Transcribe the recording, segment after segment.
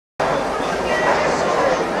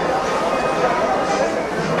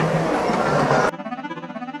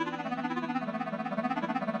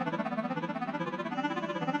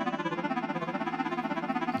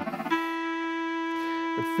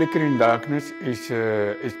Flickering Darkness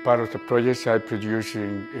is part of the project I produced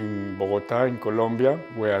in Bogotá, in Colombia,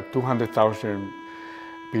 where 200,000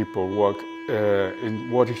 people work in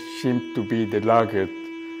what seems to be the largest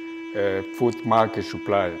food market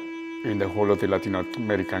supply in the whole of the Latin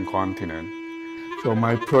American continent. So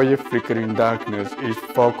my project Flickering Darkness is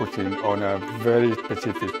focusing on a very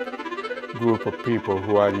specific group of people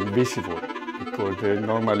who are invisible because they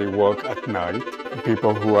normally work at night.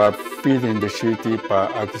 People who are feeding the city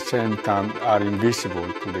but at the same time are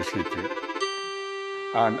invisible to the city.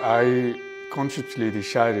 And I consciously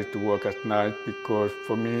decided to work at night because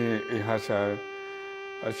for me it has a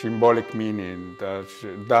symbolic meaning that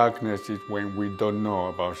darkness is when we don't know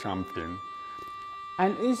about something.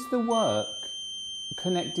 And is the work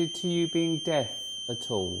connected to you being deaf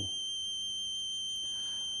at all?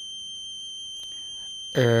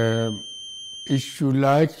 If you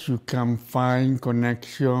like, you can find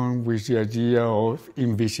connection with the idea of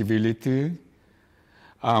invisibility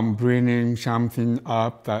and bringing something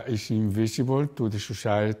up that is invisible to the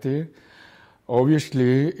society.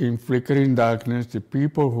 Obviously, in Flickering Darkness, the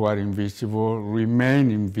people who are invisible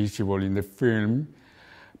remain invisible in the film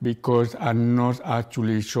because I'm not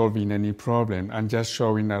actually solving any problem. I'm just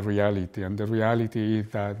showing a reality, and the reality is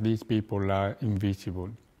that these people are invisible.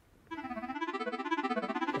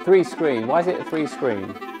 Three screen, why is it a three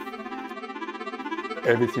screen?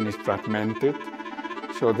 Everything is fragmented,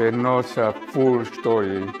 so there's not a full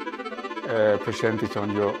story presented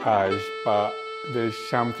on your eyes, but there's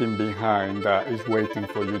something behind that is waiting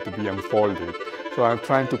for you to be unfolded. So I'm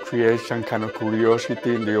trying to create some kind of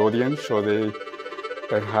curiosity in the audience so they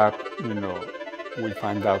perhaps, will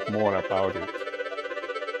find out more about it.